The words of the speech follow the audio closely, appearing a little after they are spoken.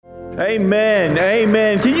Amen.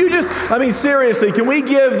 Amen. Can you just, seriously, can we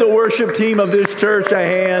give the worship team of this church a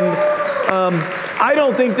hand? I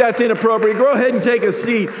don't think that's inappropriate. Go ahead and take a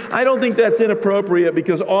seat. I don't think that's inappropriate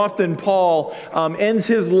because often Paul ends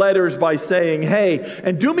his letters by saying, hey,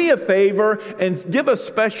 and do me a favor and give a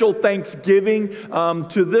special thanksgiving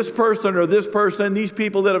to this person or this person, these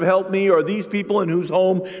people that have helped me or these people in whose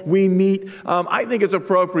home we meet. I think it's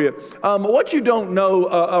appropriate. What you don't know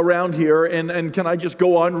around here, and can I just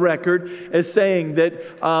go on record as saying that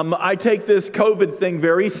I take this COVID thing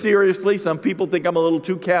very seriously. Some people think I'm a little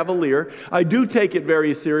too cavalier. I do take it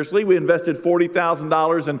very seriously. We invested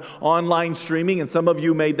 $40,000 in online streaming, and some of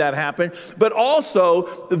you made that happen. But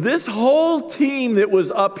also, this whole team that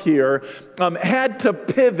was up here had to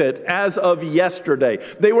pivot as of yesterday.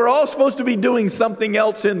 They were all supposed to be doing something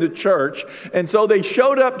else in the church, and so they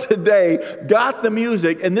showed up today, got the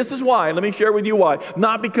music, and this is why. Let me share with you why.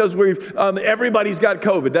 Not because everybody's got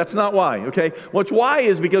COVID. That's not why, okay? What's why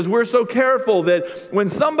is because we're so careful that when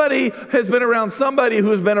somebody has been around somebody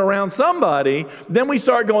who's been around somebody, then we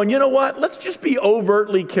start going, you know what? Let's just be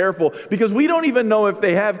overtly careful because we don't even know if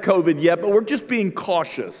they have COVID yet, but we're just being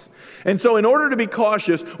cautious. And so in order to be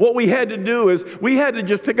cautious, what we had to do is we had to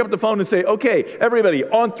just pick up the phone and say, okay, everybody,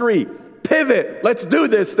 on three, pivot, let's do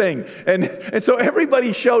this thing. And so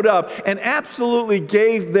everybody showed up and absolutely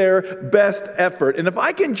gave their best effort. And if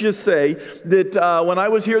I can just say that when I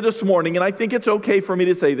was here this morning, and I think it's okay for me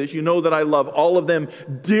to say this, you know that I love all of them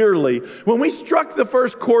dearly. When we struck the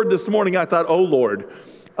first chord this morning, I thought, oh Lord,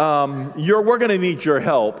 we're going to need your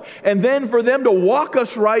help. And then for them to walk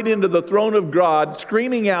us right into the throne of God,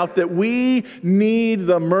 screaming out that we need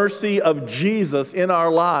the mercy of Jesus in our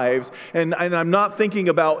lives. And I'm not thinking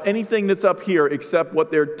about anything that's up here except what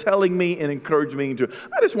they're telling me and encouraging me to.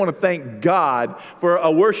 I just want to thank God for a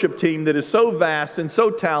worship team that is so vast and so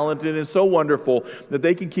talented and so wonderful that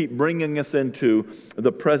they can keep bringing us into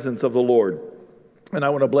the presence of the Lord. And I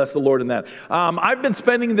want to bless the Lord in that. I've been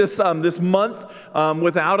spending this month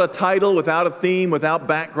without a title, without a theme, without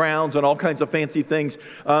backgrounds and all kinds of fancy things,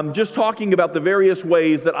 just talking about the various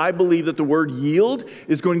ways that I believe that the word yield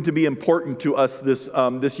is going to be important to us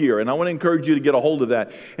this year. And I want to encourage you to get a hold of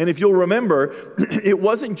that. And if you'll remember, it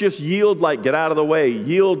wasn't just yield like get out of the way,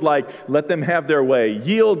 yield like let them have their way,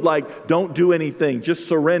 yield like don't do anything, just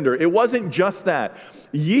surrender. It wasn't just that.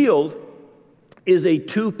 Yield is a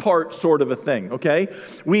two-part sort of a thing, okay?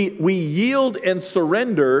 We yield and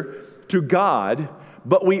surrender to God,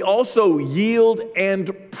 but we also yield and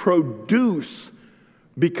produce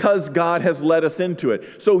because God has led us into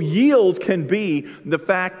it. So yield can be the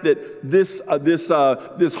fact that this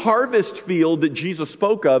harvest field that Jesus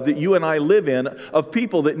spoke of, that you and I live in, of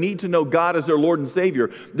people that need to know God as their Lord and Savior,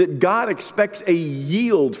 that God expects a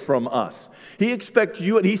yield from us. He expects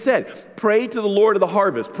you, and he said, pray to the Lord of the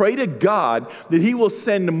harvest. Pray to God that he will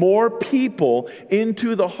send more people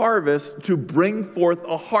into the harvest to bring forth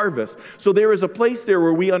a harvest. So there is a place there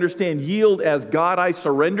where we understand yield as God, I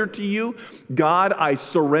surrender to you. God, I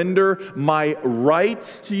surrender my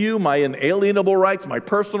rights to you, my inalienable rights, my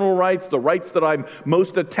personal rights, the rights that I'm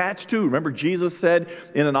most attached to. Remember, Jesus said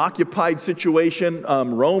in an occupied situation,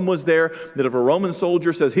 Rome was there, that if a Roman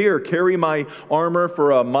soldier says, here, carry my armor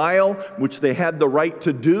for a mile, which they had the right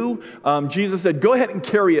to do, Jesus said, go ahead and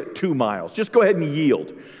carry it 2 miles. Just go ahead and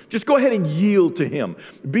yield. Just go ahead and yield to him.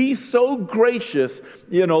 Be so gracious,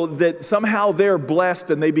 that somehow they're blessed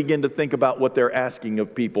and they begin to think about what they're asking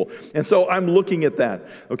of people. And so I'm looking at that,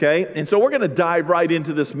 okay? And so we're going to dive right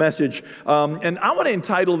into this message. And I want to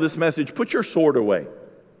entitle this message, Put Your Sword Away.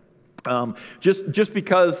 Just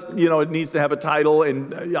because, it needs to have a title,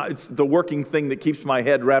 and it's the working thing that keeps my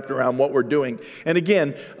head wrapped around what we're doing. And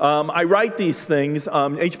again, I write these things.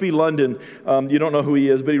 H.B. London, you don't know who he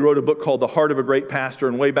is, but he wrote a book called The Heart of a Great Pastor.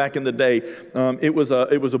 And way back in the day, it was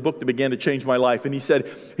a book that began to change my life. And he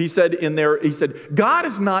said in there, God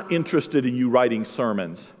is not interested in you writing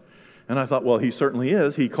sermons. And I thought, well, he certainly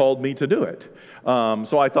is. He called me to do it.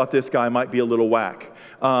 So I thought this guy might be a little whack.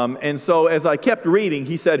 And so as I kept reading,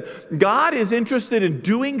 he said, God is interested in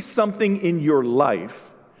doing something in your life.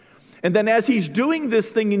 And then as he's doing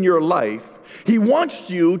this thing in your life, he wants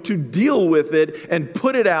you to deal with it and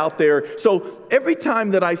put it out there. So every time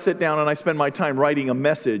that I sit down and I spend my time writing a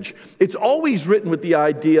message, it's always written with the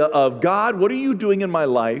idea of, God, what are you doing in my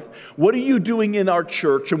life? What are you doing in our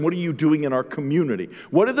church? And what are you doing in our community?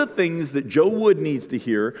 What are the things that Joe Wood needs to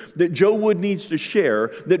hear, that Joe Wood needs to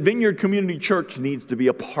share, that Vineyard Community Church needs to be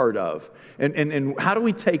a part of? And how do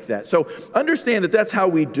we take that? So understand that that's how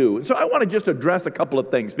we do. And so I want to just address a couple of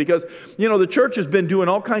things because, the church has been doing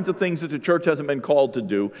all kinds of things that the church hasn't been called to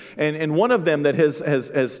do. And one of them that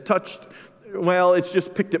has touched well, it's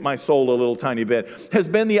just picked at my soul a little tiny bit, has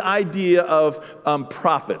been the idea of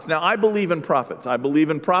prophets. Now, I believe in prophets. I believe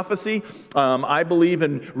in prophecy. I believe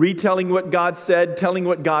in retelling what God said, telling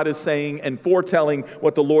what God is saying, and foretelling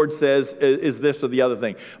what the Lord says is this or the other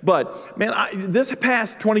thing. But, man, this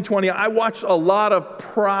past 2020, I watched a lot of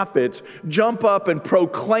prophets jump up and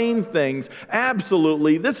proclaim things.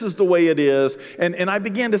 Absolutely, this is the way it is. And I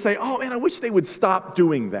began to say, oh, man, I wish they would stop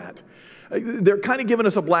doing that. They're kind of giving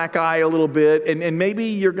us a black eye a little bit, and maybe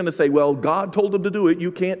you're going to say, well, God told them to do it. You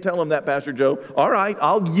can't tell them that, Pastor Joe. All right,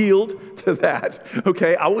 I'll yield to that,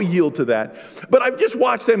 okay? I will yield to that. But I've just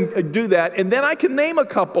watched them do that, and then I can name a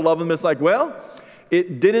couple of them. It's like, well,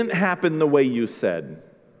 it didn't happen the way you said.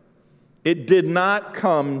 It did not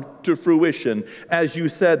come to fruition as you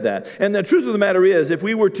said that. And the truth of the matter is, if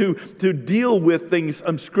we were to deal with things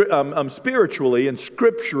spiritually and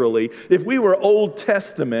scripturally, if we were Old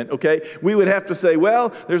Testament, okay, we would have to say,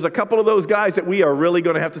 well, there's a couple of those guys that we are really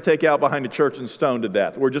going to have to take out behind the church and stone to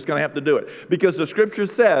death. We're just going to have to do it. Because the scripture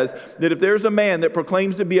says that if there's a man that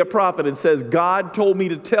proclaims to be a prophet and says, God told me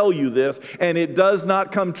to tell you this, and it does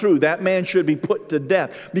not come true, that man should be put to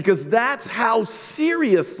death. Because that's how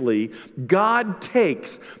seriously God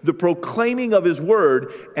takes the proclaiming of his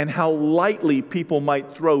word and how lightly people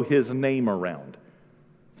might throw his name around.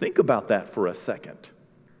 Think about that for a second.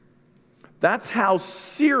 That's how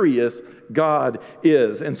serious God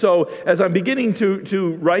is. And so as I'm beginning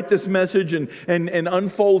to write this message and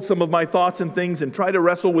unfold some of my thoughts and things and try to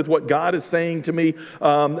wrestle with what God is saying to me,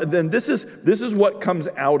 then this is what comes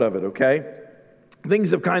out of it, okay?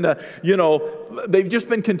 Things have kind of, they've just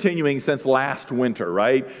been continuing since last winter,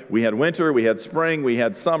 right? We had winter, we had spring, we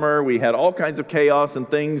had summer, we had all kinds of chaos and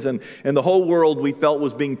things, and the whole world we felt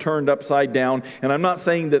was being turned upside down. And I'm not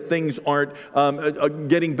saying that things aren't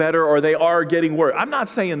getting better or they are getting worse. I'm not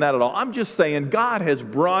saying that at all. I'm just saying God has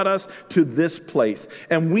brought us to this place,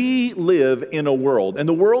 and we live in a world, and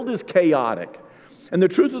the world is chaotic. And the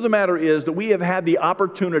truth of the matter is that we have had the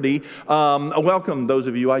opportunity, welcome those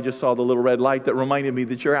of you, I just saw the little red light that reminded me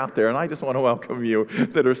that you're out there, and I just want to welcome you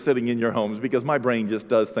that are sitting in your homes, because my brain just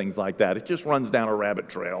does things like that. It just runs down a rabbit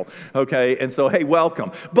trail, okay? And so, hey,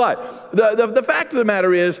 welcome. But the fact of the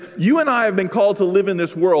matter is, you and I have been called to live in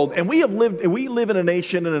this world, and we live in a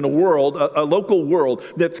nation and in a world, a local world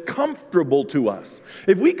that's comfortable to us.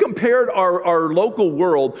 If we compared our local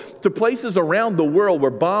world to places around the world where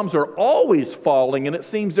bombs are always falling, and it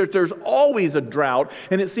seems that there's always a drought,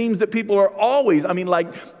 and it seems that people are always,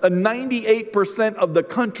 98% of the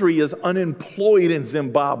country is unemployed in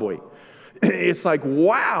Zimbabwe. It's like,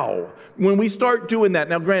 wow. When we start doing that,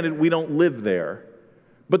 now granted, we don't live there,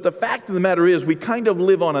 but the fact of the matter is we kind of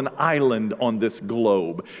live on an island on this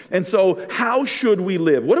globe. And so how should we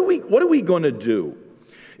live? What are we going to do?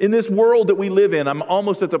 In this world that we live in, I'm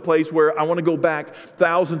almost at the place where I want to go back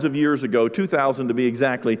thousands of years ago, 2,000 to be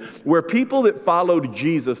exactly, where people that followed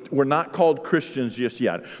Jesus were not called Christians just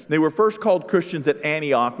yet. They were first called Christians at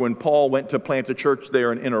Antioch when Paul went to plant a church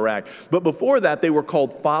there and interact. But before that, they were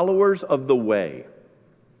called followers of the way.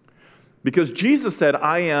 Because Jesus said,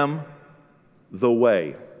 I am the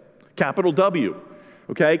way. Capital W.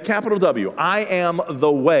 Okay, capital W, I am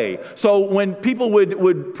the way. So when people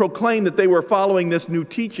would proclaim that they were following this new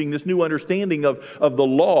teaching, this new understanding of the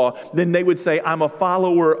law, then they would say, I'm a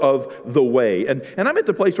follower of the way. And I'm at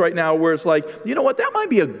the place right now where it's like, you know what, that might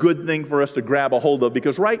be a good thing for us to grab a hold of,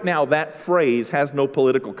 because right now that phrase has no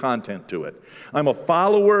political content to it. I'm a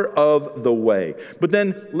follower of the way. But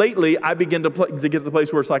then lately I begin to get to the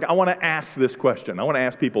place where it's like, I want to ask this question. I want to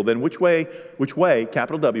ask people then, which way,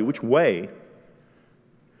 capital W, which way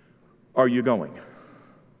are you going?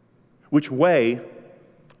 Which way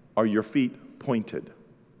are your feet pointed?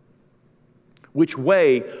 Which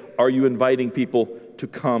way are you inviting people to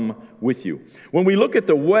come with you? When we look at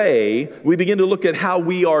the way, we begin to look at how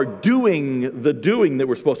we are doing the doing that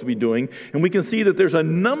we're supposed to be doing, and we can see that there's a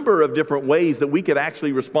number of different ways that we could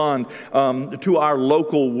actually respond to our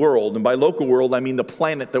local world. And by local world, I mean the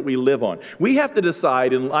planet that we live on. We have to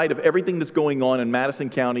decide, in light of everything that's going on in Madison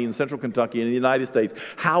County and Central Kentucky and the United States,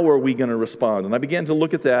 how are we going to respond? And I began to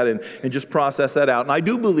look at that and just process that out. And I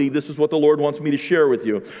do believe this is what the Lord wants me to share with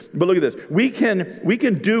you. But look at this. We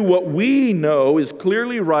can do what we know is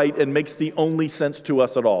clearly right and makes the only sense to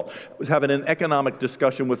us at all. I was having an economic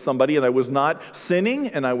discussion with somebody, and I was not sinning,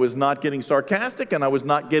 and I was not getting sarcastic, and I was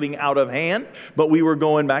not getting out of hand, but we were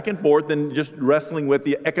going back and forth and just wrestling with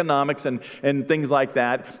the economics and things like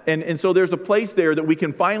that. And so there's a place there that we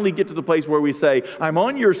can finally get to the place where we say, I'm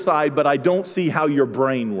on your side, but I don't see how your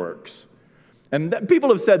brain works. And people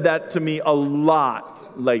have said that to me a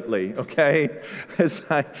lot lately, okay? It's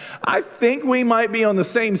like, I think we might be on the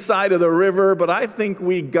same side of the river, but I think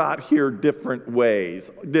we got here different ways,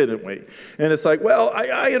 didn't we? And it's like, well,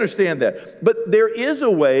 I understand that. But there is a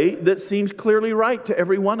way that seems clearly right to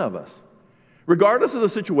every one of us. Regardless of the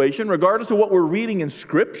situation, regardless of what we're reading in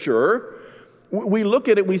Scripture, we look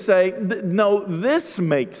at it, we say, no, this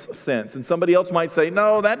makes sense. And somebody else might say,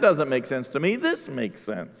 no, that doesn't make sense to me. This makes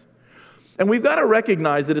sense. And we've got to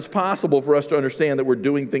recognize that it's possible for us to understand that we're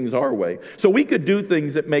doing things our way. So we could do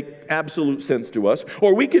things that make absolute sense to us,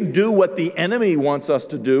 or we can do what the enemy wants us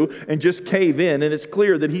to do and just cave in. And it's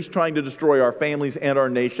clear that he's trying to destroy our families and our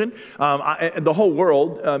nation. The whole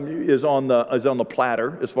world is on the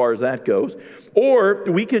platter as far as that goes. Or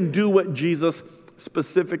we can do what Jesus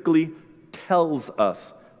specifically tells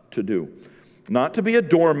us to do. Not to be a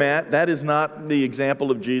doormat. That is not the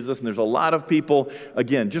example of Jesus. And there's a lot of people,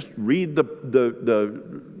 again, just read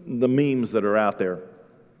the memes that are out there.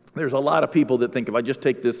 There's a lot of people that think if I just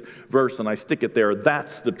take this verse and I stick it there,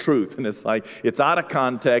 that's the truth. And it's like, it's out of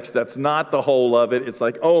context. That's not the whole of it. It's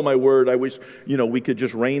like, oh my word, I wish, we could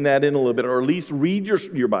just rein that in a little bit, or at least read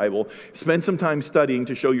your Bible, spend some time studying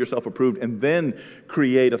to show yourself approved, and then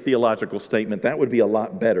create a theological statement. That would be a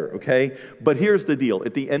lot better, okay? But here's the deal.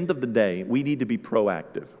 At the end of the day, we need to be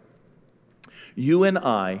proactive. You and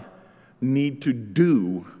I need to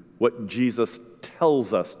do what Jesus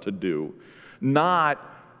tells us to do, not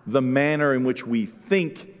the manner in which we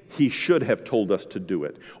think he should have told us to do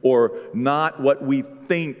it, or not what we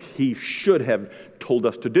think he should have told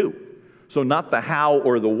us to do. So not the how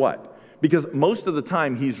or the what, because most of the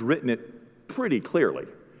time he's written it pretty clearly.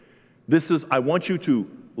 This is, I want you to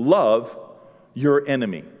love your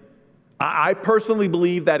enemy. I personally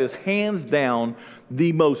believe that is hands down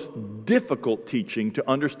the most difficult teaching to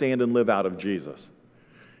understand and live out of Jesus.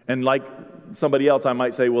 And like somebody else, I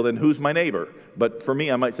might say, well, then who's my neighbor? But for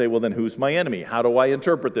me, I might say, well, then who's my enemy? How do I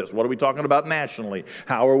interpret this? What are we talking about nationally?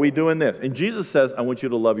 How are we doing this? And Jesus says, I want you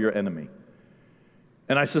to love your enemy.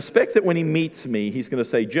 And I suspect that when he meets me, he's going to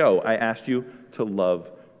say, Joe, I asked you to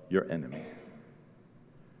love your enemy.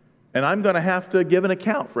 And I'm going to have to give an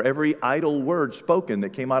account for every idle word spoken that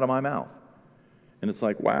came out of my mouth. And it's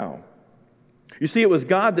like, wow. You see, it was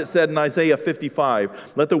God that said in Isaiah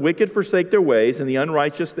 55, let the wicked forsake their ways and the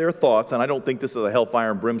unrighteous their thoughts. And I don't think this is a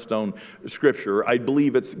hellfire and brimstone scripture. I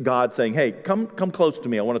believe it's God saying, hey, come close to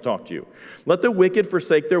me. I want to talk to you. Let the wicked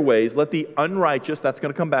forsake their ways. Let the unrighteous, that's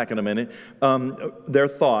going to come back in a minute, their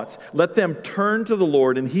thoughts. Let them turn to the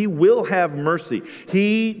Lord and he will have mercy.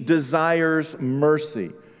 He desires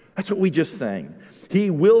mercy. That's what we just sang. He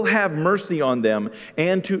will have mercy on them,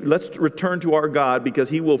 and let's return to our God because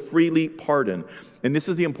he will freely pardon. And this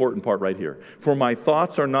is the important part right here. For my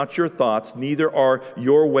thoughts are not your thoughts, neither are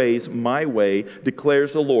your ways my way,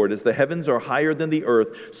 declares the Lord. As the heavens are higher than the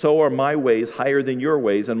earth, so are my ways higher than your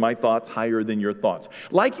ways, and my thoughts higher than your thoughts.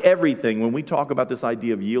 Like everything, when we talk about this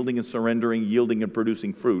idea of yielding and surrendering, yielding and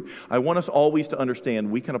producing fruit, I want us always to understand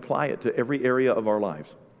we can apply it to every area of our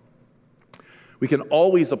lives. We can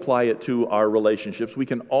always apply it to our relationships. We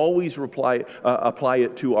can always apply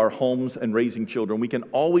it to our homes and raising children. We can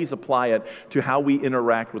always apply it to how we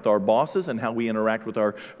interact with our bosses and how we interact with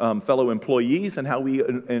our fellow employees and how we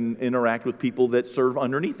interact with people that serve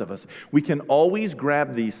underneath of us. We can always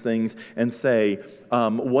grab these things and say,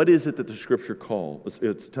 what is it that the Scripture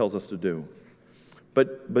tells us to do?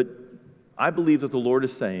 But I believe that the Lord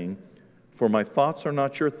is saying, for my thoughts are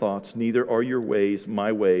not your thoughts, neither are your ways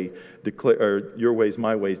my way, your ways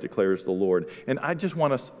my ways, declares the Lord. And I just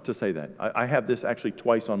want us to say that. I have this actually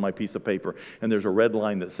twice on my piece of paper, and there's a red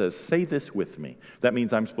line that says, say this with me. That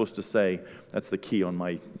means I'm supposed to say, that's the key on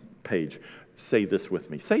my page, say this with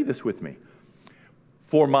me. Say this with me.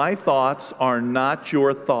 For my thoughts are not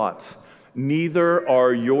your thoughts, neither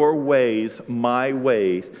are your ways my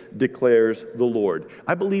ways, declares the Lord.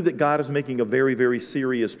 I believe that God is making a very, very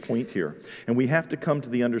serious point here. And we have to come to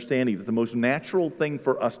the understanding that the most natural thing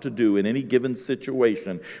for us to do in any given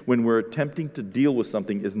situation when we're attempting to deal with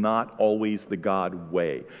something is not always the God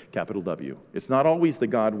way, capital W. It's not always the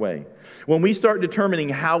God way. When we start determining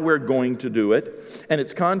how we're going to do it, and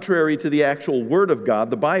it's contrary to the actual Word of God,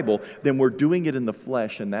 the Bible, then we're doing it in the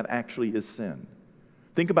flesh, and that actually is sin.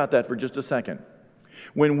 Think about that for just a second.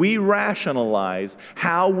 When we rationalize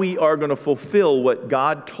how we are going to fulfill what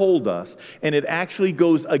God told us, and it actually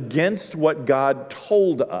goes against what God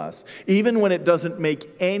told us, even when it doesn't make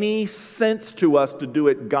any sense to us to do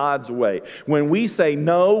it God's way. When we say,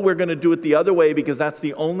 no, we're going to do it the other way because that's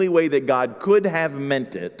the only way that God could have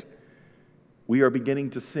meant it, we are beginning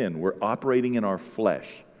to sin. We're operating in our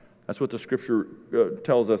flesh. That's what the scripture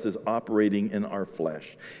tells us is operating in our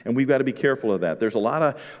flesh. And we've got to be careful of that. There's a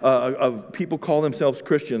lot of people call themselves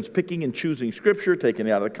Christians, picking and choosing scripture, taking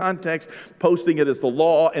it out of the context, posting it as the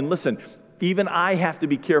law. And listen, even I have to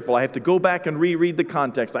be careful. I have to go back and reread the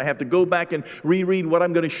context. I have to go back and reread what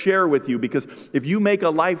I'm going to share with you, because if you make a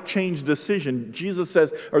life change decision, Jesus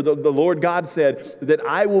says, or the Lord God said, that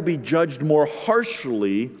I will be judged more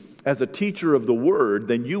harshly as a teacher of the word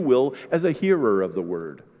than you will as a hearer of the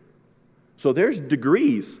word. So there's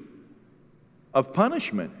degrees of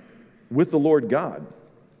punishment with the Lord God.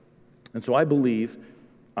 And so I believe,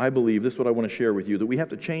 this is what I want to share with you, that we have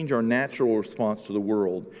to change our natural response to the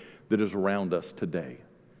world that is around us today.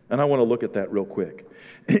 And I want to look at that real quick.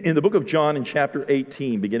 In the book of John, in chapter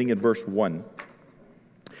 18, beginning at verse 1,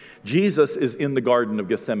 Jesus is in the Garden of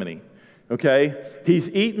Gethsemane. Okay? He's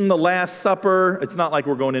eaten the Last Supper. It's not like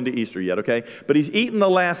we're going into Easter yet, okay? But he's eaten the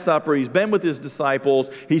Last Supper. He's been with his disciples.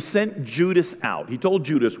 He sent Judas out. He told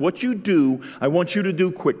Judas, what you do, I want you to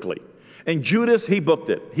do quickly. And Judas, he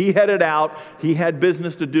booked it. He headed out. He had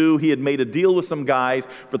business to do. He had made a deal with some guys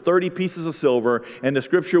for 30 pieces of silver. And the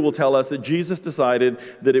scripture will tell us that Jesus decided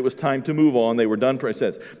that it was time to move on. They were done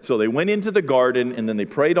praying. So they went into the garden and then they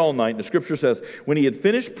prayed all night. And the scripture says, when he had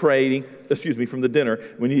finished praying, from the dinner,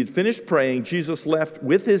 when he had finished praying, Jesus left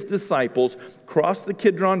with his disciples, crossed the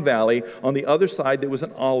Kidron Valley. On the other side, there was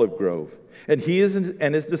an olive grove. And he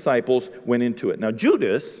and his disciples went into it. Now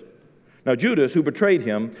Judas, who betrayed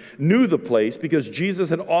him, knew the place because Jesus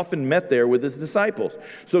had often met there with his disciples.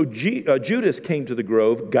 So Judas came to the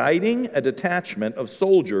grove, guiding a detachment of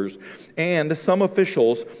soldiers and some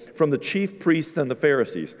officials from the chief priests and the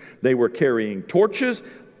Pharisees. They were carrying torches,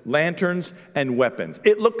 lanterns, and weapons.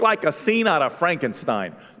 It looked like a scene out of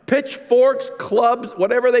Frankenstein. Pitchforks, clubs,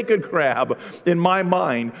 whatever they could grab. In my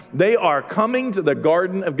mind, they are coming to the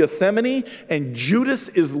Garden of Gethsemane, and Judas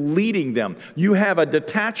is leading them. You have a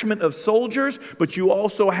detachment of soldiers, but you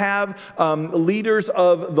also have leaders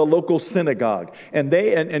of the local synagogue, and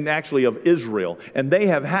actually of Israel, and they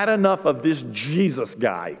have had enough of this Jesus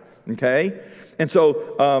guy. Okay, and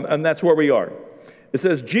so and that's where we are. It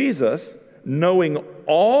says Jesus, knowing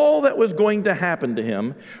all that was going to happen to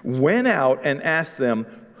him, went out and asked them,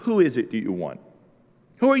 who is it you want?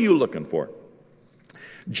 Who are you looking for?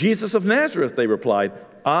 Jesus of Nazareth, they replied.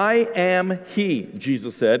 I am he,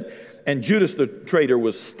 Jesus said. And Judas the traitor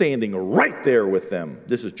was standing right there with them.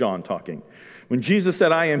 This is John talking. When Jesus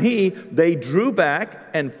said, I am he, they drew back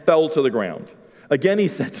and fell to the ground. Again he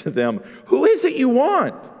said to them, who is it you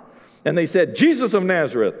want? And they said, Jesus of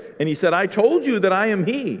Nazareth. And he said, I told you that I am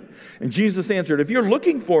he. And Jesus answered, if you're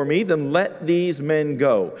looking for me, then let these men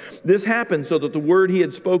go. This happened so that the word he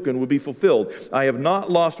had spoken would be fulfilled. I have not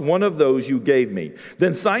lost one of those you gave me.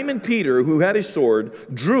 Then Simon Peter, who had a sword,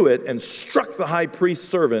 drew it and struck the high priest's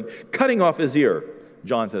servant, cutting off his ear.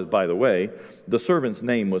 John says, by the way, the servant's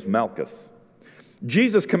name was Malchus.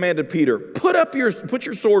 Jesus commanded Peter, put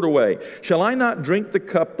your sword away. Shall I not drink the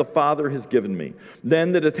cup the Father has given me?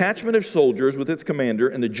 Then the detachment of soldiers with its commander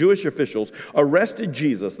and the Jewish officials arrested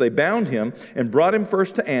Jesus. They bound him and brought him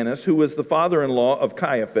first to Annas, who was the father-in-law of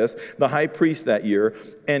Caiaphas, the high priest that year.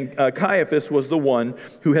 And Caiaphas was the one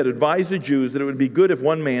who had advised the Jews that it would be good if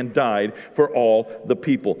one man died for all the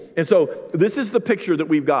people. And so this is the picture that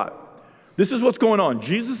we've got. This is what's going on.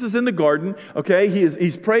 Jesus is in the garden, okay?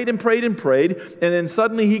 He's prayed and prayed and prayed, and then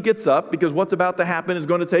suddenly he gets up because what's about to happen is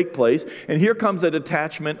going to take place, and here comes a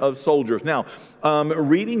detachment of soldiers. Now,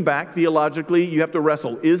 reading back theologically, you have to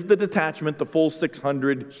wrestle. Is the detachment the full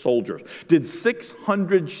 600 soldiers? Did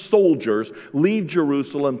 600 soldiers leave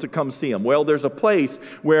Jerusalem to come see him? Well, there's a place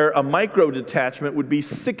where a micro detachment would be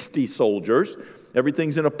 60 soldiers.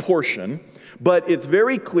 Everything's in a portion. But it's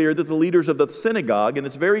very clear that the leaders of the synagogue, and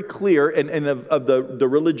it's very clear, and of the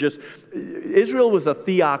religious, Israel was a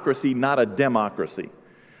theocracy, not a democracy.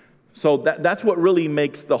 So that's what really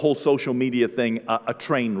makes the whole social media thing a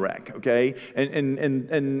train wreck, okay?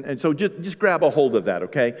 And so just grab a hold of that,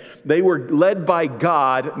 okay? They were led by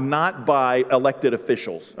God, not by elected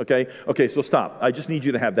officials, okay? Okay, so stop. I just need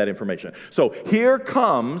you to have that information. So here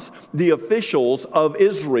comes the officials of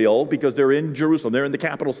Israel, because they're in Jerusalem. They're in the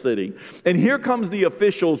capital city. And here comes the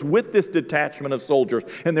officials with this detachment of soldiers.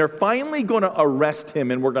 And they're finally going to arrest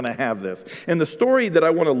him, and we're going to have this. And the story that I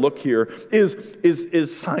want to look here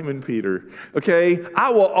is Simon Peter, okay?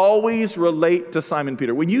 I will always relate to Simon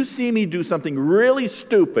Peter. When you see me do something really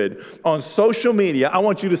stupid on social media, I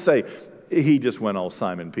want you to say, he just went all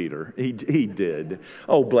Simon Peter. He did.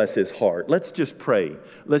 Oh, bless his heart. Let's just pray.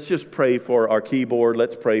 Let's just pray for our keyboard.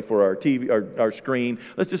 Let's pray for our TV, our screen.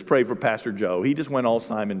 Let's just pray for Pastor Joe. He just went all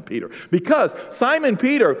Simon Peter. Because Simon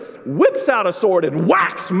Peter whips out a sword and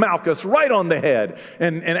whacks Malchus right on the head.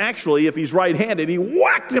 And actually, if he's right-handed, he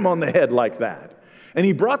whacked him on the head like that. And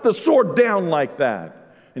he brought the sword down like that.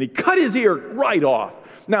 And he cut his ear right off.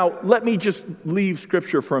 Now, let me just leave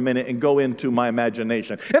Scripture for a minute and go into my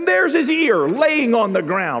imagination. And there's his ear laying on the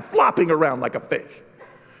ground, flopping around like a fish.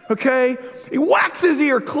 Okay? He whacks his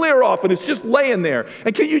ear clear off and it's just laying there.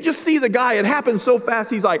 And can you just see the guy? It happens so fast,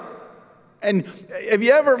 he's like, and have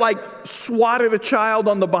you ever like swatted a child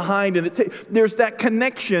on the behind and there's that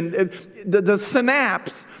connection, the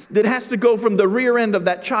synapse that has to go from the rear end of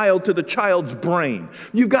that child to the child's brain.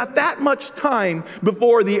 You've got that much time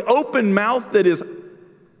before the open mouth that is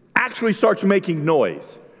actually starts making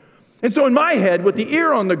noise. And so in my head, with the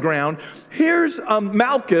ear on the ground, here's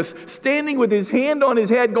Malchus standing with his hand on his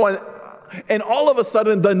head going, and all of a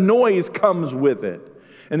sudden the noise comes with it.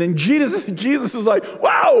 And then Jesus is like,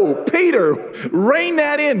 wow, Peter, rein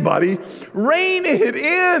that in, buddy. Rein it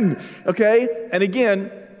in, okay? And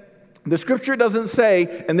again, the Scripture doesn't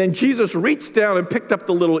say, and then Jesus reached down and picked up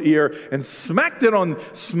the little ear and smacked it on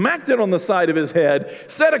the side of his head,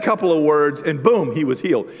 said a couple of words, and boom, he was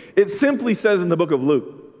healed. It simply says in the book of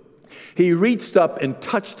Luke, he reached up and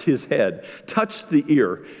touched his head, touched the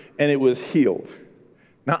ear, and it was healed.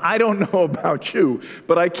 Now, I don't know about you,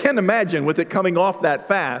 but I can imagine with it coming off that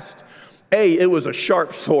fast, it was a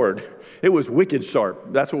sharp sword. It was wicked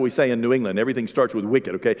sharp. That's what we say in New England. Everything starts with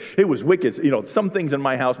wicked, okay? It was wicked. You know, some things in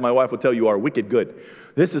my house, my wife will tell you are wicked good.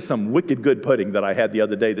 This is some wicked good pudding that I had the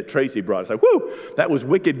other day that Tracy brought. It's like, whoo, that was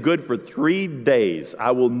wicked good for 3 days.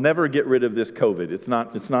 I will never get rid of this COVID. It's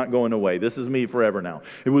not going away. This is me forever now.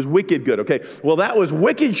 It was wicked good, okay? Well, that was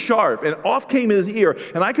wicked sharp, and off came his ear,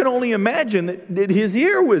 and I can only imagine that his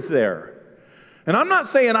ear was there. And I'm not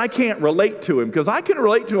saying I can't relate to him, because I can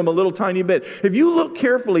relate to him a little tiny bit. If you look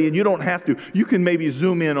carefully, and you don't have to, you can maybe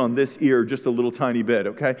zoom in on this ear just a little tiny bit,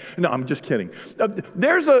 okay? No, I'm just kidding.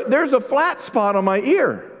 There's a flat spot on my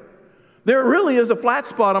ear. There really is a flat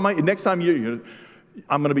spot on my ear. Next time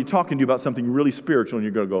I'm going to be talking to you about something really spiritual, and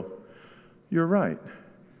you're going to go, you're right.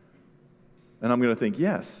 And I'm going to think,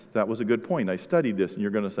 yes, that was a good point. I studied this, and you're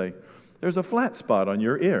going to say, there's a flat spot on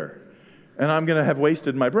your ear. And I'm going to have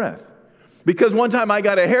wasted my breath. Because one time I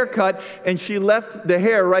got a haircut and she left the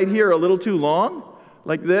hair right here a little too long,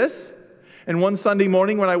 like this. And one Sunday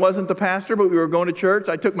morning when I wasn't the pastor, but we were going to church,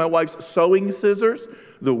 I took my wife's sewing scissors,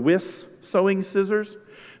 the Wiss sewing scissors.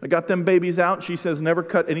 I got them babies out. She says, never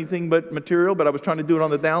cut anything but material, but I was trying to do it on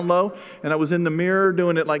the down low. And I was in the mirror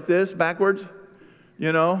doing it like this, backwards,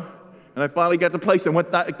 you know. And I finally got to place and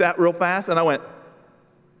went like that real fast, and I went.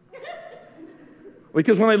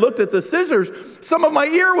 Because when I looked at the scissors, some of my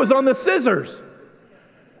ear was on the scissors.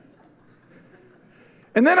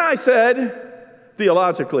 And then I said,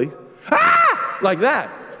 theologically, like that.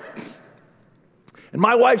 And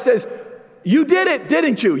my wife says, you did it,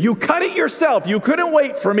 didn't you? You cut it yourself. You couldn't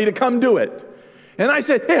wait for me to come do it. And I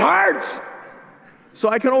said, it hurts. So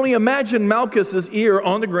I can only imagine Malchus's ear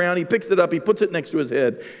on the ground. He picks it up, he puts it next to his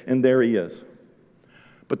head, and there he is.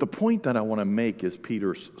 But the point that I want to make is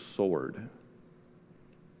Peter's sword.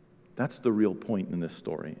 That's the real point in this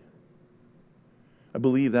story. I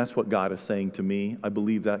believe that's what God is saying to me. I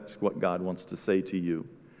believe that's what God wants to say to you.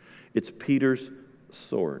 It's Peter's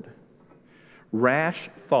sword. Rash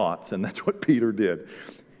thoughts, and that's what Peter did.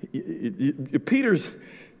 Peter's,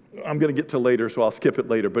 I'm going to get to later, so I'll skip it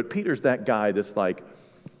later, but Peter's that guy that's like,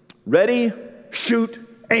 ready, shoot,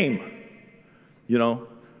 aim. You know,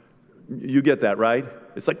 you get that, right?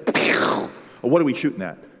 It's like, what are we shooting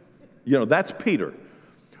at? You know, that's Peter.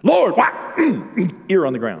 Lord, whack, ear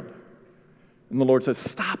on the ground. And the Lord says,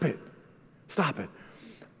 stop it. Stop it.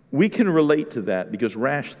 We can relate to that because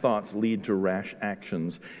rash thoughts lead to rash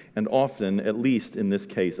actions, and often, at least in this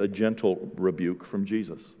case, a gentle rebuke from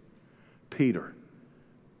Jesus. Peter,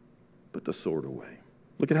 put the sword away.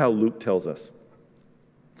 Look at how Luke tells us.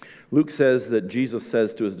 Luke says that Jesus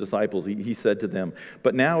says to his disciples, he said to them,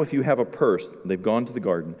 but now if you have a purse, they've gone to the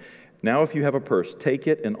garden, now if you have a purse, take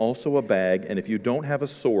it and also a bag, and if you don't have a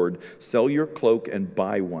sword, sell your cloak and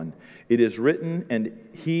buy one. It is written, and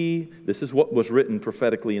this is what was written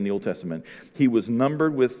prophetically in the Old Testament, he was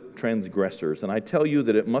numbered with transgressors, and I tell you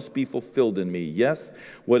that it must be fulfilled in me. Yes,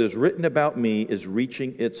 what is written about me is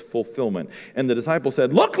reaching its fulfillment. And the disciples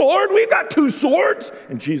said, look, Lord, we've got 2 swords.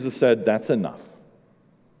 And Jesus said, that's enough.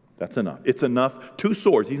 That's enough. It's enough. 2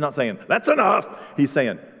 swords. He's not saying, that's enough. He's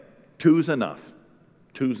saying, 2's enough.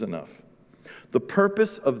 2's enough. The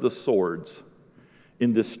purpose of the swords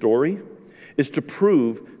in this story is to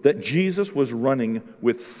prove that Jesus was running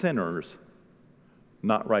with sinners,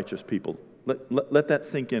 not righteous people. Let that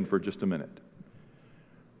sink in for just a minute.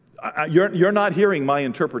 You're not hearing my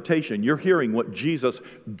interpretation. You're hearing what Jesus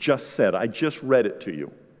just said. I just read it to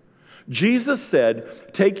you. Jesus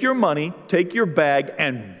said, take your money, take your bag,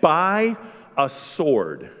 and buy a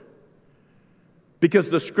sword. Because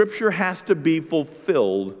the scripture has to be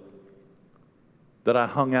fulfilled that I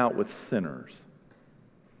hung out with sinners.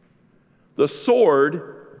 The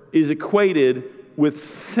sword is equated with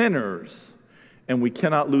sinners. And we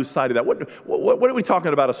cannot lose sight of that. What are we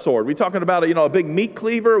talking about a sword? Are we talking about a big meat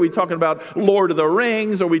cleaver? Are we talking about Lord of the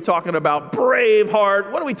Rings? Are we talking about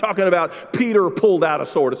Braveheart? What are we talking about? Peter pulled out a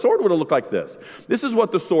sword. A sword would have looked like this. This is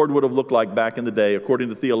what the sword would have looked like back in the day, according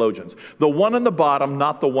to theologians. The one on the bottom,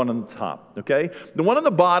 not the one on the top, okay? The one on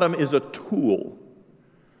the bottom is a tool.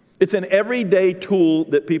 It's an everyday tool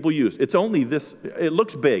that people use. It's only this, it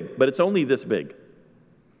looks big, but it's only this big.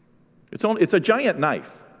 It's a giant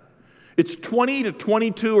knife. It's 20 to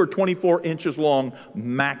 22 or 24 inches long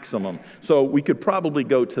maximum. So we could probably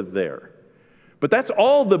go to there. But that's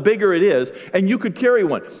all the bigger it is, and you could carry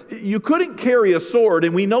one. You couldn't carry a sword,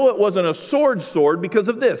 and we know it wasn't a sword because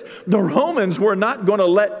of this. The Romans were not going to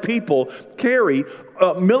let people carry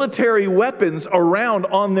military weapons around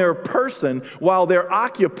on their person while they're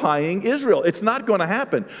occupying Israel. It's not going to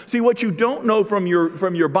happen. See, what you don't know from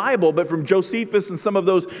your Bible, but from Josephus and some of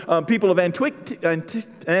those people of antiquity,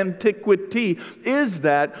 is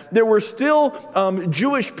that there were still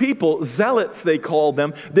Jewish people, zealots they called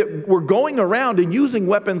them, that were going around and using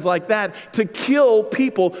weapons like that to kill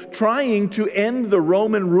people trying to end the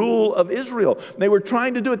Roman rule of Israel. They were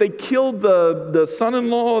trying to do it. They killed the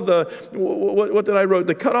son-in-law, what did I wrote?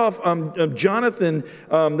 They cut off Jonathan.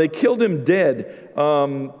 They killed him dead.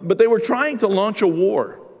 But they were trying to launch a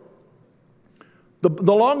war.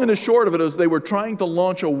 The long and the short of it is they were trying to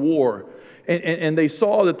launch a war. And they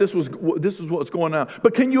saw that this was what was going on.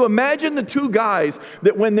 But can you imagine the two guys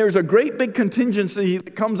that when there's a great big contingency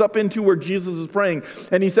that comes up into where Jesus is praying,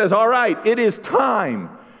 and he says, all right, it is time.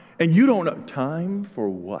 And you don't know, time for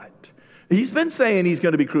what? He's been saying he's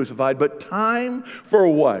going to be crucified, but time for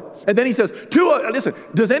what? And then he says, listen,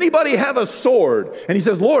 does anybody have a sword? And he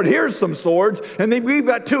says, Lord, here's some swords. And we've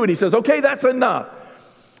got two. And he says, okay, that's enough.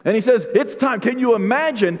 And he says, it's time. Can you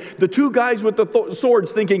imagine the two guys with the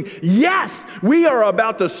swords thinking, yes, we are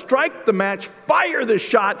about to strike the match, fire the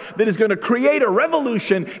shot that is going to create a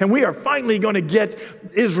revolution, and we are finally going to get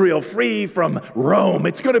Israel free from Rome.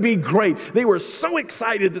 It's going to be great. They were so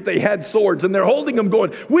excited that they had swords, and they're holding them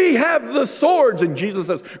going, we have the swords. And Jesus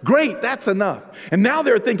says, great, that's enough. And now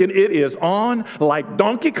they're thinking it is on like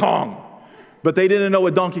Donkey Kong. But they didn't know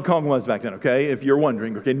what Donkey Kong was back then, okay? If you're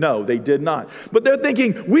wondering, okay, no, they did not. But they're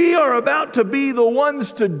thinking, we are about to be the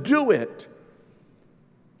ones to do it.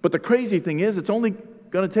 But the crazy thing is, it's only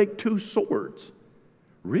going to take two swords.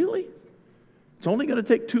 Really? It's only going to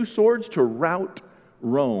take two swords to rout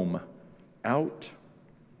Rome out.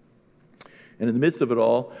 And in the midst of it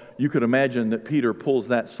all, you could imagine that Peter pulls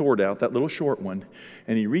that sword out, that little short one,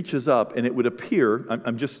 and he reaches up, and it would appear,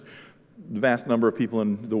 the vast number of people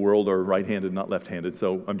in the world are right-handed, not left-handed,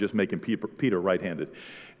 so I'm just making Peter right-handed.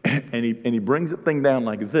 And he brings the thing down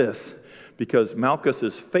like this because Malchus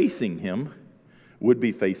is facing him, would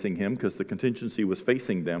be facing him because the contingency was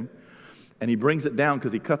facing them. And he brings it down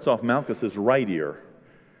because he cuts off Malchus's right ear.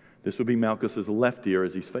 This would be Malchus's left ear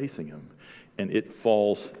as he's facing him. And it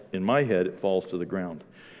falls, in my head, it falls to the ground.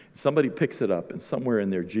 Somebody picks it up, and somewhere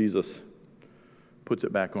in there, Jesus puts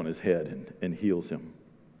it back on his head and heals him.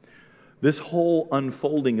 This whole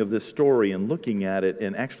unfolding of this story and looking at it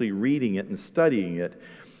and actually reading it and studying it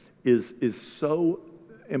is so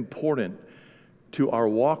important to our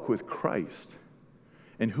walk with Christ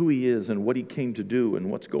and who he is and what he came to do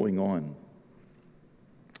and what's going on.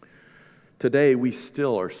 Today, we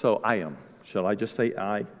still are so, I am. Shall I just say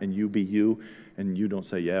I and you be you? And you don't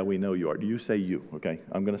say, yeah, we know you are. You say you, okay?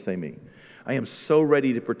 I'm going to say me. I am so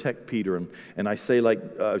ready to protect Peter, and I say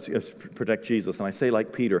protect Jesus, and I say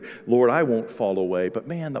like Peter, Lord, I won't fall away. But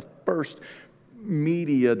man, the first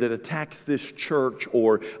media that attacks this church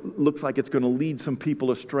or looks like it's going to lead some people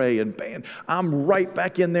astray, and man, I'm right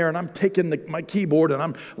back in there, and I'm taking my keyboard, and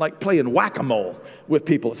I'm like playing whack-a-mole with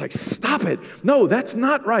people. It's like, stop it. No, that's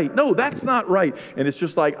not right. No, that's not right. And it's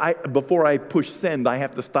just like, before I push send, I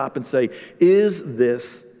have to stop and say, is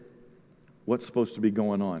this what's supposed to be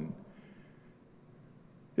going on?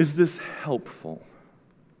 Is this helpful?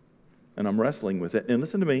 And I'm wrestling with it. And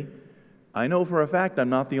listen to me. I know for a fact I'm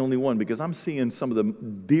not the only one because I'm seeing some of the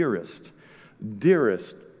dearest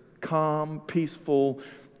calm, peaceful,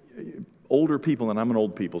 older people, and I'm an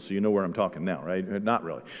old people, so you know where I'm talking now, right? Not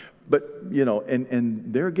really. But,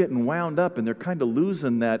 and they're getting wound up, and they're kind of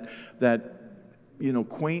losing that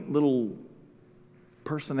quaint little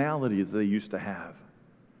personality that they used to have.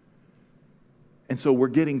 And so we're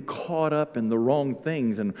getting caught up in the wrong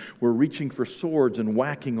things, and we're reaching for swords and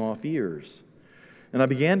whacking off ears. And I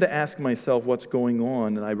began to ask myself what's going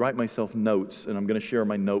on, and I write myself notes, and I'm going to share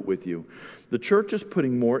my note with you. The church is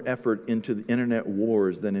putting more effort into the internet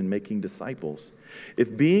wars than in making disciples.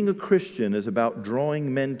 If being a Christian is about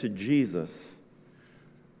drawing men to Jesus,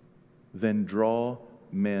 then draw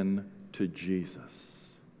men to Jesus.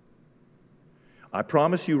 I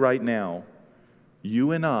promise you right now,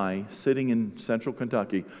 you and I, sitting in central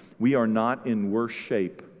Kentucky, we are not in worse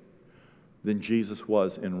shape than Jesus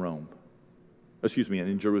was in Rome.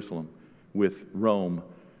 In Jerusalem, with Rome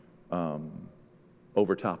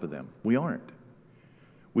over top of them. We aren't.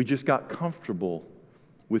 We just got comfortable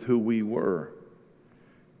with who we were.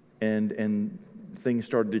 And things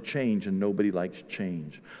started to change, and nobody likes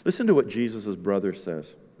change. Listen to what Jesus' brother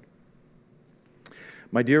says.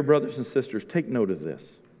 My dear brothers and sisters, take note of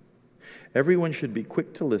this. Everyone should be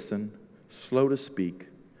quick to listen, slow to speak,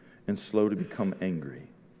 and slow to become angry.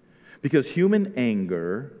 Because human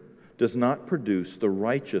anger does not produce the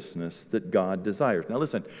righteousness that God desires. Now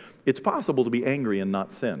listen, it's possible to be angry and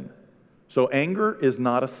not sin. So anger is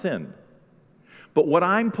not a sin. But what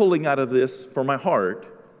I'm pulling out of this for my heart,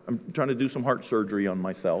 I'm trying to do some heart surgery on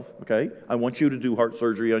myself, okay? I want you to do heart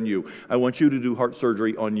surgery on you. I want you to do heart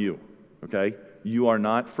surgery on you, okay? You are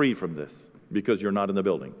not free from this because you're not in the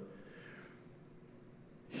building.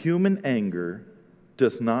 Human anger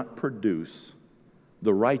does not produce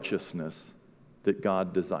the righteousness that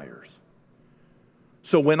God desires.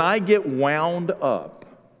 So when I get wound up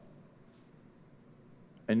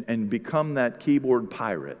and become that keyboard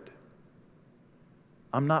pirate,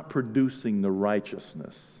 I'm not producing the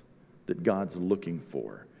righteousness that God's looking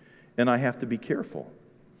for. And I have to be careful.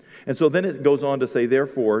 And so then it goes on to say,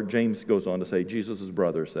 therefore, James goes on to say, Jesus'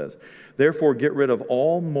 brother says, therefore get rid of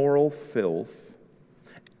all moral filth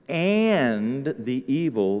and the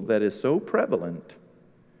evil that is so prevalent,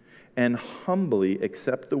 and humbly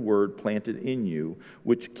accept the word planted in you,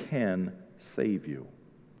 which can save you.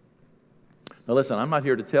 Now listen, I'm not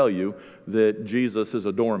here to tell you that Jesus is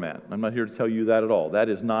a doormat. I'm not here to tell you that at all. That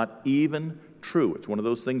is not even true. It's one of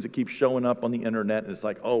those things that keeps showing up on the internet, and it's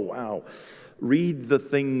like, oh, wow. Read the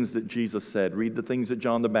things that Jesus said. Read the things that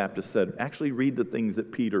John the Baptist said. Actually, read the things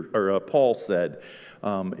that Paul said.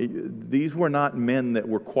 These were not men that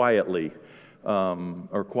were quiet about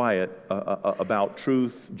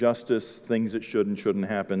truth, justice, things that should and shouldn't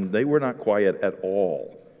happen. They were not quiet at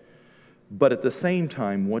all. But at the same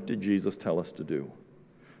time, what did Jesus tell us to do?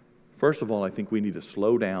 First of all, I think we need to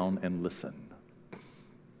slow down and listen.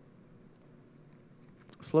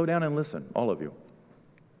 Slow down and listen, all of you.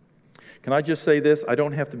 Can I just say this? I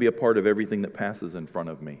don't have to be a part of everything that passes in front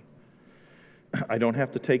of me. I don't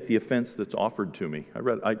have to take the offense that's offered to me. I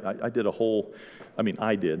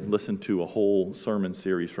did listen to a whole sermon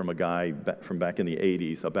series from a guy from back in the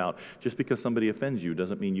 80s about just because somebody offends you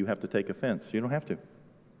doesn't mean you have to take offense. You don't have to.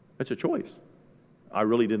 It's a choice. I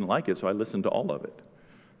really didn't like it, so I listened to all of it.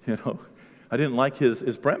 I didn't like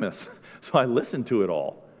his premise, so I listened to it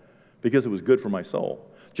all because it was good for my soul.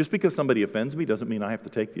 Just because somebody offends me doesn't mean I have to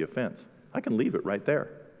take the offense. I can leave it right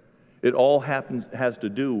there. It all has to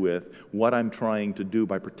do with what I'm trying to do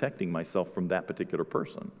by protecting myself from that particular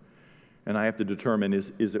person. And I have to determine,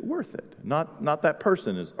 is it worth it? Not that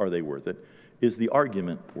person, are they worth it? Is the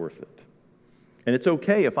argument worth it? And it's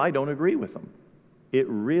okay if I don't agree with them. It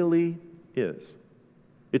really is.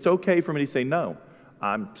 It's okay for me to say, no,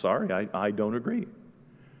 I'm sorry, I don't agree.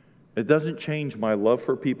 It doesn't change my love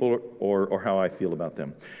for people or how I feel about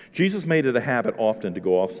them. Jesus made it a habit often to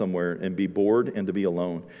go off somewhere and be bored and to be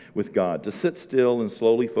alone with God, to sit still and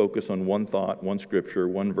slowly focus on one thought, one scripture,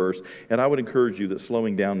 one verse. And I would encourage you that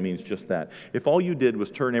slowing down means just that. If all you did was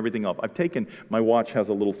turn everything off, my watch has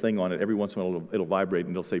a little thing on it. Every once in a while it'll vibrate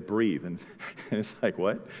and it'll say breathe. And it's like,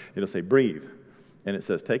 what? It'll say breathe. And it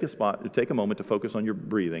says take a moment to focus on your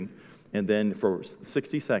breathing. And then for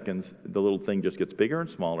 60 seconds, the little thing just gets bigger and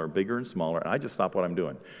smaller, and I just stop what I'm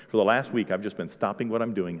doing. For the last week, I've just been stopping what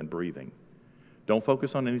I'm doing and breathing. Don't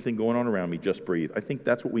focus on anything going on around me, just breathe. I think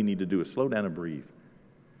that's what we need to do, is slow down and breathe.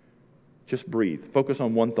 Just breathe. Focus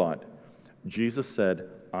on one thought. Jesus said,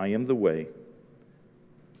 I am the way,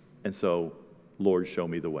 and so, Lord, show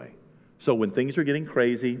me the way. So when things are getting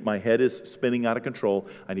crazy, my head is spinning out of control,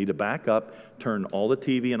 I need to back up, turn all the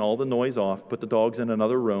TV and all the noise off, put the dogs in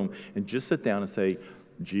another room, and just sit down and say,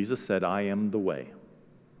 Jesus said, I am the way.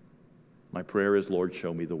 My prayer is, Lord,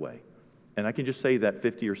 show me the way. And I can just say that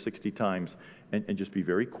 50 or 60 times and just be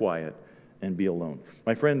very quiet and be alone.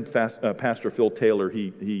 My friend, Pastor Phil Taylor,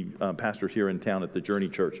 he pastors here in town at the Journey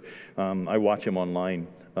Church. I watch him online.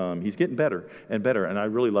 He's getting better and better, and I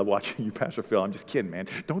really love watching you, Pastor Phil. I'm just kidding, man.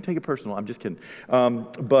 Don't take it personal. I'm just kidding.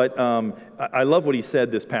 But I love what he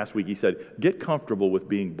said this past week. He said, get comfortable with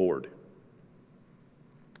being bored.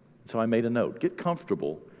 So I made a note. Get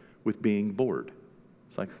comfortable with being bored.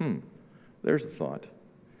 It's like, there's a thought.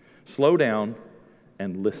 Slow down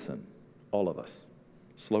and listen, all of us.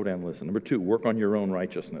 Slow down and listen. Number 2, work on your own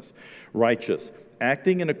righteousness. Righteous,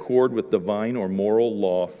 acting in accord with divine or moral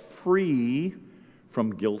law, free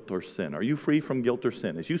from guilt or sin. Are you free from guilt or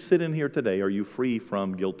sin? As you sit in here today, are you free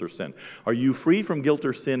from guilt or sin? Are you free from guilt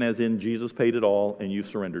or sin as in Jesus paid it all and you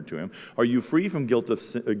surrendered to him? Are you free from guilt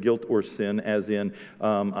or sin as in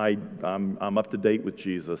I'm up to date with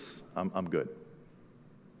Jesus, I'm good?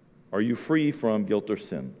 Are you free from guilt or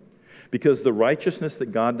sin? Because the righteousness that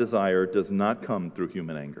God desires does not come through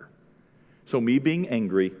human anger. So me being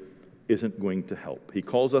angry isn't going to help. He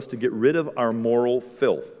calls us to get rid of our moral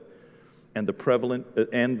filth and the prevalent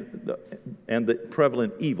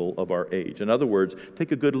evil of our age. In other words,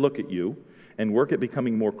 take a good look at you and work at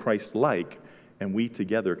becoming more Christ-like, and we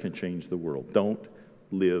together can change the world. Don't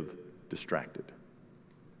live distracted.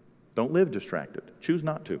 Don't live distracted. Choose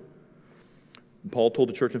not to. Paul told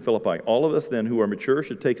the church in Philippi, all of us then who are mature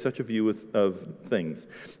should take such a view of things.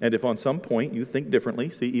 And if on some point you think differently,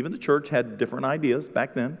 see, even the church had different ideas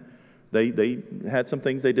back then. They had some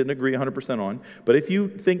things they didn't agree 100% on. But if you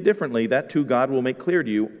think differently, that too God will make clear to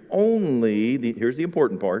you. Here's the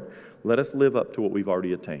important part, let us live up to what we've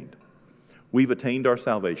already attained. We've attained our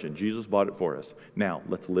salvation. Jesus bought it for us. Now,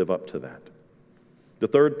 let's live up to that. The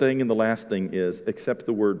third thing and the last thing is accept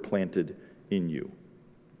the word planted in you.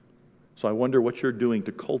 So I wonder what you're doing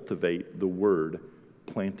to cultivate the word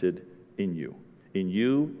planted in you. In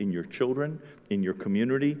you, in your children, in your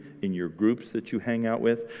community, in your groups that you hang out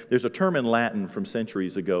with. There's a term in Latin from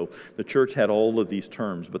centuries ago. The church had all of these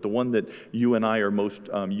terms, but the one that you and I are most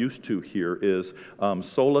used to here is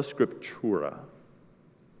sola scriptura,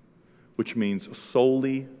 which means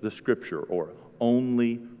solely the Scripture or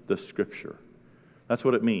only the Scripture. That's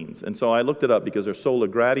what it means. And so I looked it up because there's sola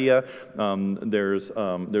gratia, there's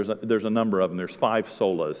a number of them. There's 5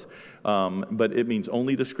 solas. But it means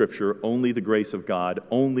only the Scripture, only the grace of God,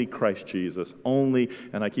 only Christ Jesus, only,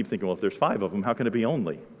 and I keep thinking, well, if there's 5 of them, how can it be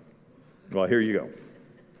only? Well, here you go.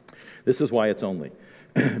 This is why it's only.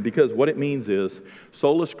 Because what it means is,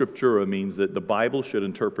 sola scriptura means that the Bible should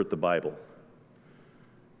interpret the Bible.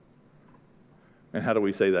 And how do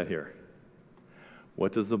we say that here?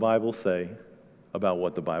 What does the Bible say about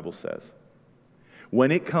what the Bible says?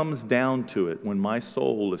 When it comes down to it, when my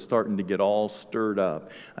soul is starting to get all stirred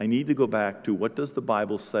up, I need to go back to what does the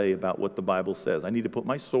Bible say about what the Bible says. I need to put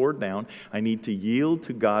my sword down. I need to yield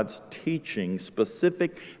to God's teaching,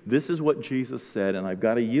 specific, this is what Jesus said, and I've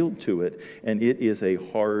got to yield to it, and it is a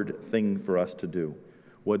hard thing for us to do.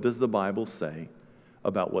 What does the Bible say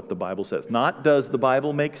about what the Bible says? Not does the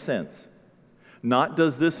Bible make sense. Not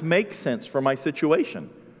does this make sense for my situation.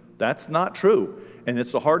 That's not true. And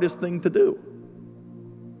it's the hardest thing to do,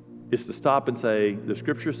 is to stop and say, the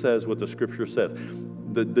Scripture says what the Scripture says.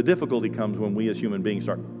 The difficulty comes when we as human beings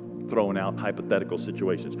start throwing out hypothetical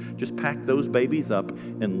situations. Just pack those babies up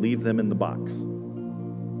and leave them in the box.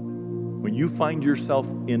 When you find yourself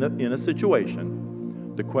in a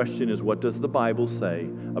situation, the question is, what does the Bible say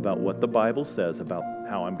about what the Bible says about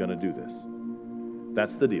how I'm going to do this?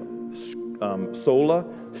 That's the deal. Sola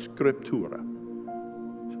scriptura.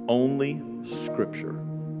 Only Scripture.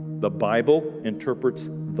 The Bible interprets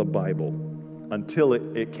the Bible until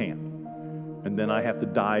it can. And then I have to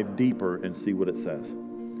dive deeper and see what it says.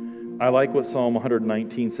 I like what Psalm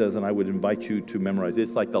 119 says, and I would invite you to memorize it.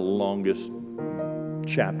 It's like the longest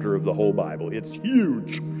chapter of the whole Bible. It's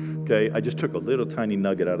huge. Okay, I just took a little tiny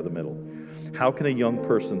nugget out of the middle. How can a young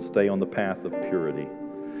person stay on the path of purity?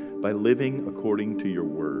 By living according to your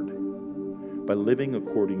word. By living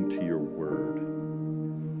according to your word.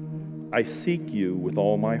 I seek you with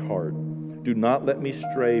all my heart. Do not let me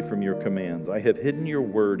stray from your commands. I have hidden your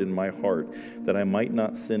word in my heart that I might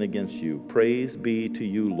not sin against you. Praise be to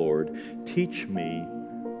you, Lord. Teach me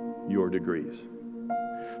your degrees.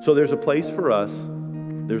 So there's a place for us.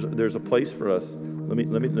 There's a place for us. Let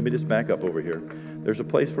me just back up over here. There's a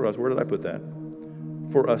place for us. Where did I put that?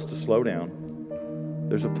 For us to slow down.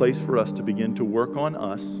 There's a place for us to begin to work on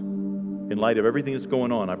us. In light of everything that's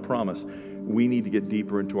going on, I promise, we need to get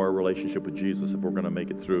deeper into our relationship with Jesus if we're going to make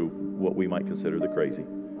it through what we might consider the crazy.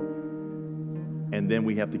 And then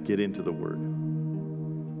we have to get into the Word.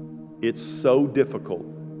 It's so difficult,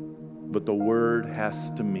 but the Word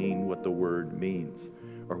has to mean what the Word means,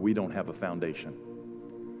 or we don't have a foundation.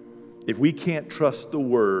 If we can't trust the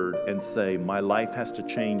Word and say, my life has to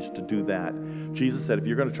change to do that, Jesus said, if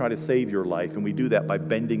you're going to try to save your life, and we do that by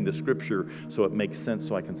bending the Scripture so it makes sense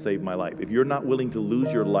so I can save my life. If you're not willing to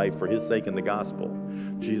lose your life for His sake in the gospel,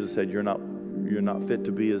 Jesus said, you're not fit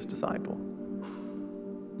to be His disciple.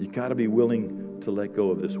 You got to be willing to let go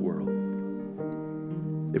of this world.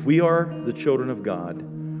 If we are the children of God,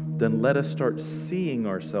 then let us start seeing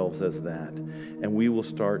ourselves as that, and we will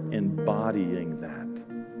start embodying that.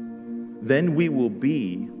 Then we will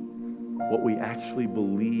be what we actually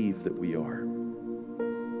believe that we are.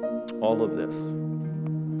 All of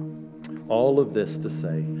this to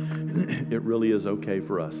say, it really is okay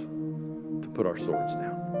for us to put our swords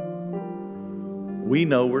down. We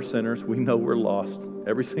know we're sinners. We know we're lost.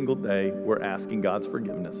 Every single day, we're asking God's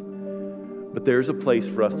forgiveness. But there's a place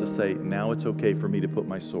for us to say, now it's okay for me to put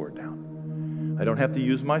my sword down. I don't have to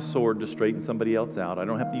use my sword to straighten somebody else out. I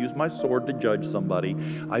don't have to use my sword to judge somebody.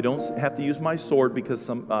 I don't have to use my sword because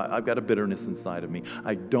I've got a bitterness inside of me.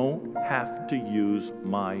 I don't have to use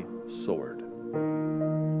my sword.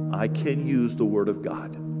 I can use the Word of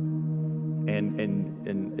God.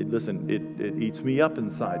 And listen, it eats me up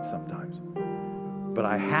inside sometimes. But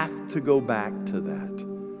I have to go back to that.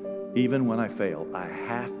 Even when I fail, I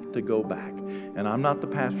have to go back. And I'm not the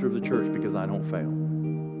pastor of the church because I don't fail.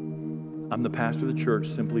 I'm the pastor of the church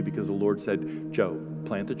simply because the Lord said, Joe,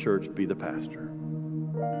 plant the church, be the pastor.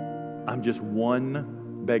 I'm just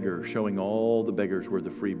one beggar showing all the beggars where the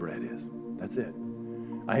free bread is. That's it.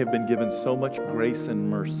 I have been given so much grace and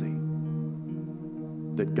mercy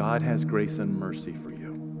that God has grace and mercy for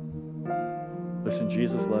you. Listen,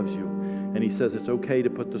 Jesus loves you, and He says it's okay to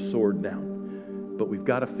put the sword down, but we've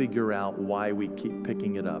got to figure out why we keep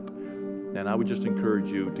picking it up. And I would just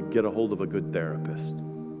encourage you to get a hold of a good therapist.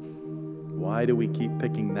 Why do we keep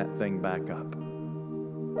picking that thing back up?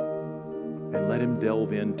 And let Him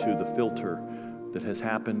delve into the filter that has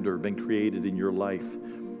happened or been created in your life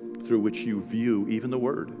through which you view even the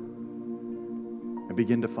Word, and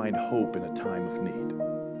begin to find hope in a time of need.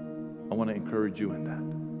 I want to encourage you in that.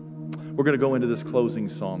 We're going to go into this closing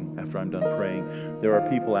song after I'm done praying. There are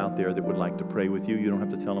people out there that would like to pray with you. You don't have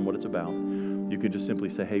to tell them what it's about. You could just simply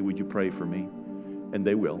say, hey, would you pray for me? And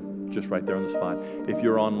they will, just right there on the spot. If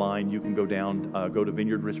you're online, you can go down, go to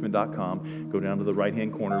vineyardrichmond.com, go down to the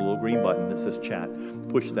right-hand corner, a little green button that says chat.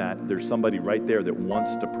 Push that. There's somebody right there that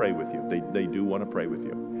wants to pray with you. They do want to pray with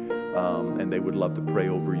you. And they would love to pray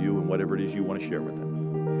over you and whatever it is you want to share with them.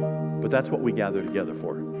 But that's what we gather together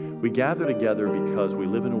for. We gather together because we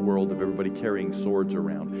live in a world of everybody carrying swords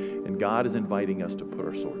around. And God is inviting us to put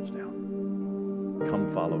our swords down. Come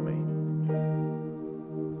follow me.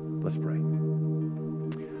 Let's pray.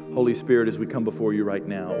 Holy Spirit, as we come before you right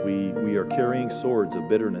now, we are carrying swords of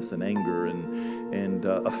bitterness and anger and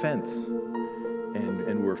offense.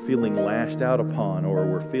 And we're feeling lashed out upon, or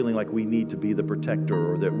we're feeling like we need to be the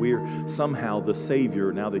protector, or that we're somehow the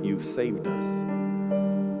Savior now that you've saved us.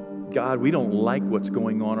 God, we don't like what's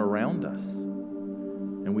going on around us.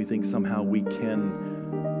 And we think somehow we can,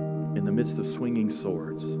 in the midst of swinging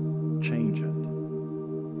swords, change it.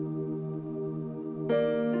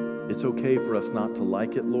 It's okay for us not to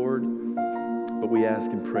like it, Lord, but we ask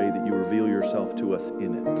and pray that you reveal yourself to us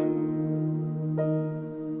in it.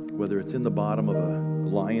 Whether it's in the bottom of a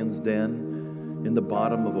lion's den, in the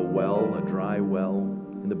bottom of a well, a dry well,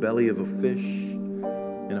 in the belly of a fish,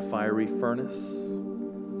 in a fiery furnace,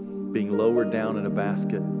 being lowered down in a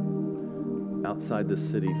basket outside the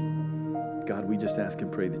city. God, we just ask and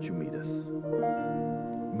pray that you meet us.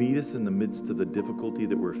 Meet us in the midst of the difficulty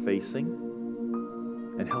that we're facing.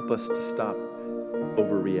 And help us to stop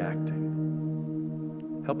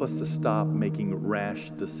overreacting. Help us to stop making rash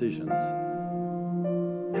decisions.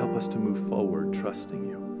 Help us to move forward trusting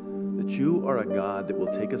you. That you are a God that will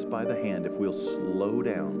take us by the hand if we'll slow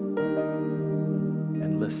down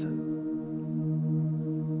and listen.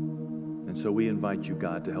 And so we invite you,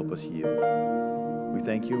 God, to help us yield. We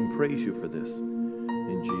thank you and praise you for this.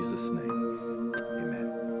 In Jesus' name.